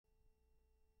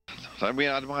I mean,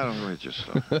 I don't read your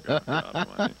stuff.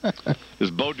 God,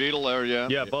 is Bo Deedle there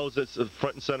yet? Yeah, Bo's it's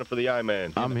front and center for the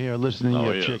I-Man. I'm here listening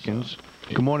to your chickens.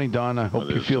 Good morning, Don. I hope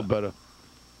you feel better.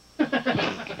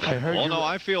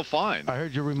 I feel fine. I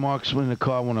heard your remarks in the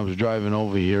car when I was driving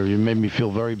over here. You made me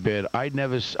feel very bad. I'm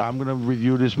going to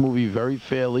review this movie very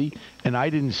fairly, and I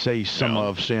didn't say Summer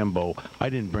of Sambo. I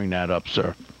didn't bring that up,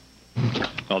 sir.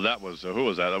 Oh, that was, who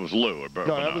was that? That was Lou. Or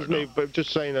no, that was me, but just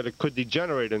saying that it could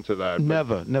degenerate into that.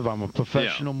 Never. I'm a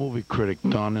professional movie critic,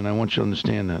 Don, and I want you to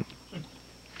understand that.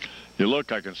 You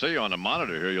look, I can see you on the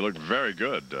monitor here. You look very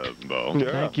good, Bo.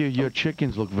 Yeah. Thank you. Your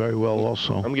chickens look very well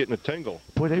also. I'm getting a tingle.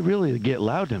 Boy, they really get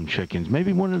loud, them chickens.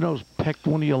 Maybe one of those pecked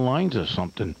one of your lines or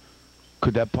something.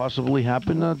 Could that possibly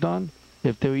happen, Don?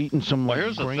 If they're eating some well,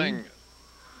 here's grain?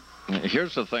 the thing.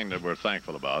 Here's the thing that we're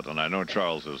thankful about, and I know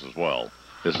Charles is as well,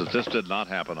 is that this did not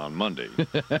happen on Monday.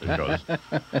 Because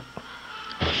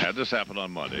had this happened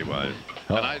on Monday, and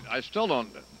I still don't,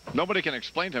 nobody can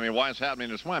explain to me why it's happening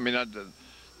this way. I mean,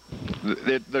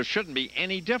 there shouldn't be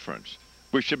any difference.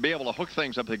 We should be able to hook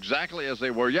things up exactly as they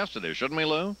were yesterday, shouldn't we,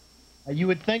 Lou? You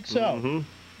would think so.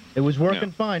 It was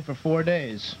working fine for 4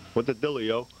 days. What the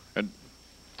dealio?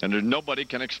 And there's nobody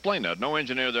can explain that. No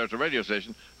engineer there at the radio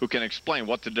station who can explain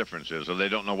what the difference is, or they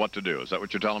don't know what to do. Is that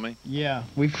what you're telling me? Yeah,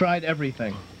 we've tried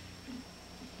everything.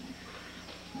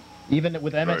 Even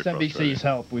with MSNBC's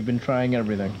help, we've been trying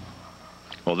everything.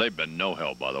 Well, they've been no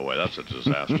help, by the way. That's a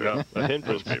disaster. A hint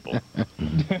for those people.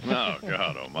 Oh,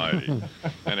 God almighty.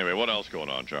 Anyway, what else going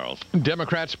on, Charles?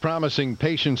 Democrats promising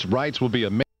patients' rights will be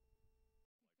a...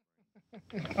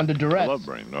 Under duress. We love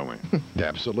Breen, don't we?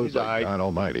 Absolutely. God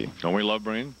almighty. Don't we love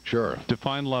Breen? Sure.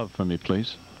 Define love for me,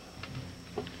 please.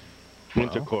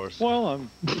 Intercourse. Well,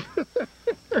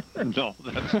 no,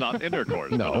 that's not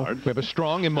intercourse. No, Bernard. we have a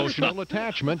strong emotional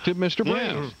attachment to Mr.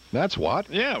 Breen. Yes. That's what.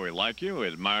 Yeah, we like you, we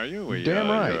admire you. Damn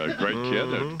right. You're a great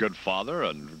kid, a good father,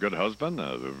 a good husband,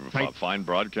 a fine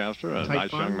broadcaster, a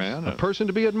nice young man. A person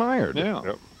to be admired. Yeah.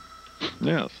 Yep.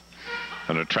 Yes.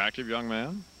 An attractive young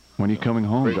man. When are you coming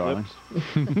home, darling?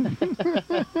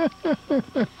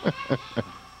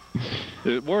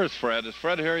 Where's Fred? Is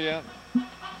Fred here yet?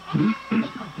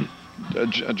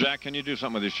 Jack, can you do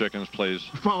something with these chickens, please?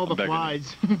 Follow the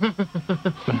flies.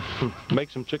 Make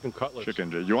some chicken cutlets.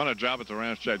 You want a job at the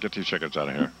ranch, Jack? Get these chickens out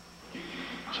of here.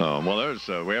 So, well,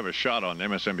 we have a shot on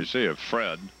MSNBC of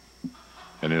Fred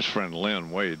and his friend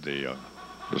Lynn Wade,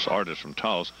 this artist from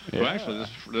Taos. Yeah. Well, actually,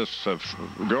 this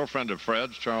girlfriend of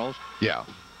Fred's, Charles. Yeah.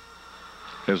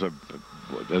 Is a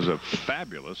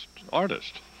fabulous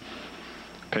artist.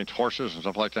 Paints horses and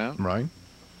stuff like that. Right.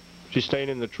 She's staying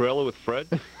in the trailer with Fred?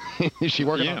 Is she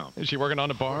working on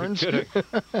the barns?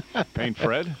 Paint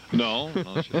Fred? No,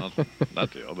 she's not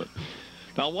that deal. But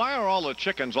now, why are all the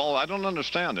chickens I don't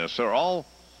understand this. They're all...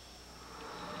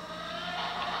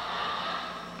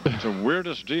 It's the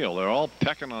weirdest deal. They're all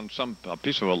pecking on a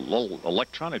piece of a little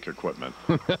electronic equipment.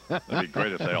 That'd be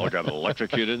great if they all got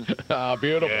electrocuted. Ah,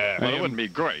 beautiful. Yeah. Well, it wouldn't be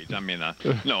great. I mean,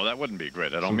 no, that wouldn't be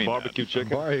great. I don't mean barbecue that.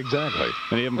 chicken. Exactly.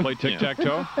 And you haven't played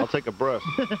tic-tac-toe? I'll take a breath.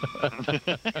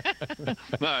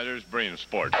 No, there's Breen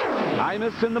Sports.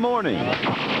 Imus in the morning.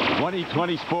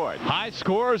 2020 Sports. High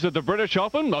scores at the British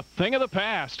Open, a thing of the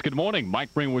past. Good morning,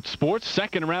 Mike Breen with sports.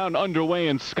 Second round underway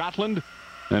in Scotland.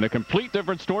 And a complete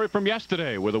different story from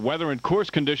yesterday, where the weather and course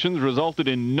conditions resulted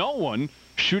in no one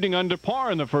shooting under par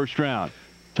in the first round.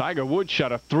 Tiger Woods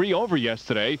shot a 3 over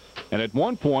yesterday, and at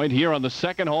one point here on the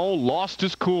second hole, lost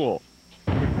his cool.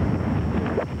 Come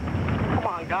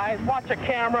on, guys, watch the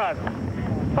cameras.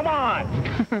 Come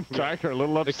on. Tiger a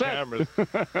little upset. The cameras.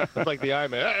 It's like the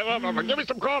I-Man. Hey, give me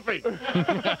some coffee.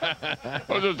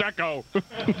 What does that go?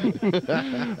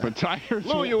 But Tiger's...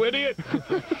 Lou, you idiot.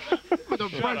 With the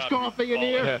French coffee in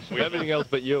here. Yes, everything else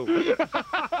but you.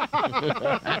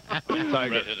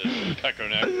 Tiger.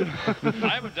 I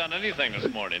haven't done anything this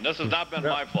morning. This has not been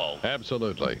my fault.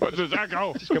 Absolutely. What does that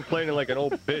go? Just complaining like an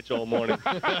old bitch all morning.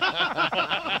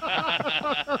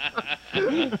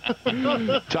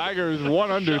 Tiger's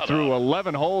 1 under through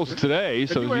 11 holes today.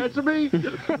 Did you answer me?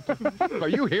 Are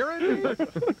you hearing me?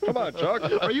 Come on, Chuck.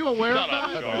 Are you aware of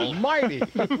that? Almighty.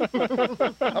 I'm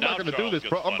not going to do this.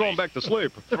 I'm going back to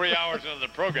sleep. 3 hours into the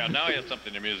program, now he has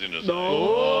something amusing to say.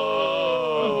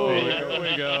 Oh, here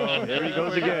we go. There he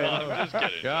goes again. I'm just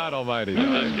kidding. God almighty.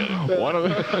 Just kidding. one of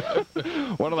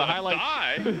the highlights.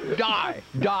 Die?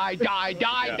 Die.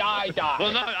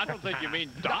 Well, no, I don't think you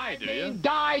mean die, do you?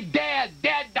 Die, dead,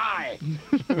 die.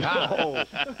 Oh,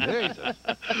 Jesus.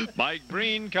 Mike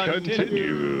Breen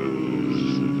continues.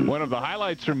 One of the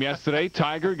highlights from yesterday,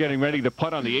 Tiger getting ready to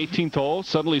putt on the 18th hole,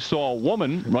 suddenly saw a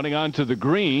woman running onto the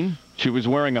green. She was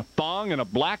wearing a thong and a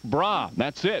black bra.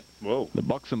 That's it. Whoa. The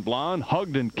buxom blonde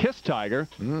hugged and kissed Tiger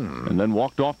and then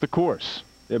walked off the course.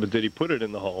 Yeah, but did he put it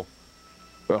in the hole?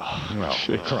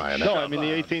 Crying No, I mean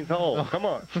the 18th hole. Come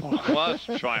on. Well,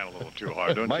 that's trying a little too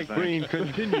hard, don't Mike you think? Breen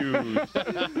continues.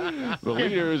 The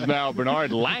leader is now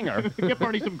Bernard Langer. Get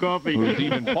Bernie some coffee. Who's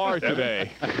even par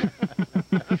today.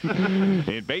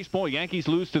 In baseball, Yankees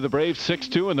lose to the Braves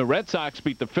 6-2, and the Red Sox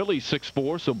beat the Phillies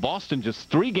 6-4, so Boston just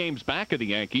 3 games back of the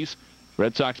Yankees.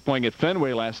 Red Sox playing at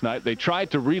Fenway last night. They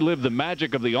tried to relive the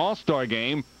magic of the All-Star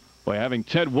game by having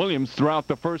Ted Williams throw out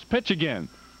the first pitch again.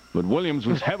 But Williams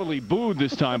was heavily booed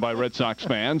this time by Red Sox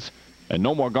fans. And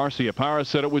Nomar Garcia-Parra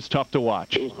said it was tough to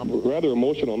watch. It was rather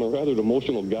emotional. I'm a rather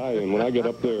emotional guy, and when I got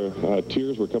up there,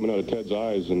 tears were coming out of Ted's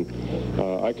eyes, and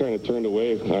I kind of turned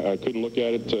away. I couldn't look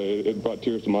at it. It brought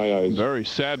tears to my eyes. Very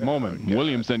sad moment.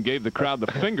 Williams then gave the crowd the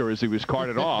finger as he was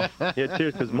carted off. He had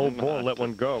tears because Mo Vaughn let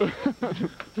one go.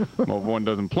 Mo Vaughn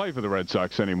doesn't play for the Red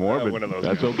Sox anymore, Yeah, but one of those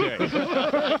that's okay.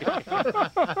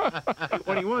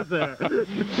 When he was there.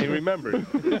 He remembered.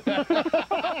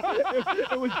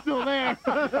 It was still there.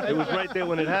 It was right there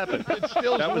when it happened. It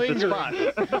still That was the spot.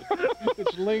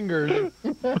 It's lingered.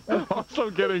 Also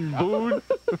getting booed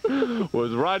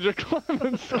was Roger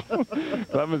Clemens.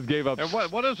 Clemens gave up. And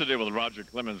what is the deal with Roger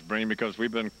Clemens, Breen? Because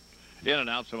we've been in and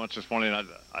out so much this morning.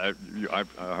 I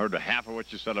heard half of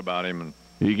what you said about him. And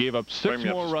he gave up 6 bring me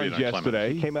up more to speed runs on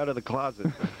yesterday. He came out of the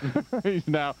closet. His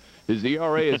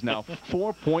ERA is now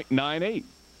 4.98.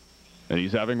 And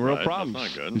he's having real problems.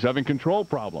 That's not good. He's having control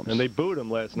problems. And they booed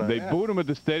him last night. They booed him at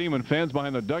the stadium, and fans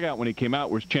behind the dugout when he came out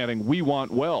were chanting, "We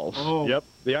want Wells." Oh. Yep.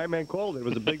 The I-Man called it. It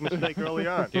was a big mistake early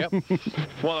on. Yep.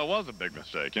 well, it was a big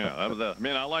mistake. Yeah, I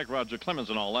mean, I like Roger Clemens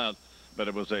and all that, but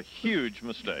it was a huge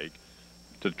mistake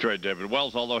to trade David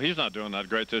Wells. Although he's not doing that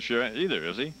great this year either,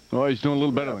 is he? Oh, he's doing a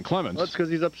little better than Clemens. That's because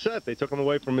he's upset. They took him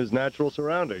away from his natural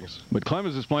surroundings. But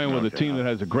Clemens is playing with a team that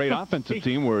has a great offensive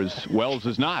team, whereas Wells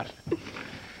is not.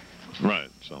 Right.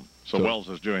 So Wells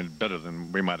is doing better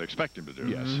than we might expect him to do.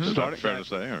 Yes. Is that fair to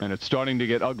say? Or? And it's starting to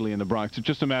get ugly in the Bronx. It's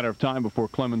just a matter of time before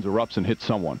Clemens erupts and hits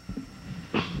someone.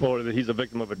 Or that he's a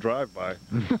victim of a drive-by.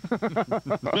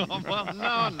 Well,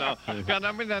 no. God,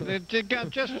 I mean,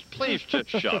 just please just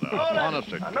shut up.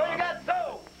 Honestly. I know you got soul.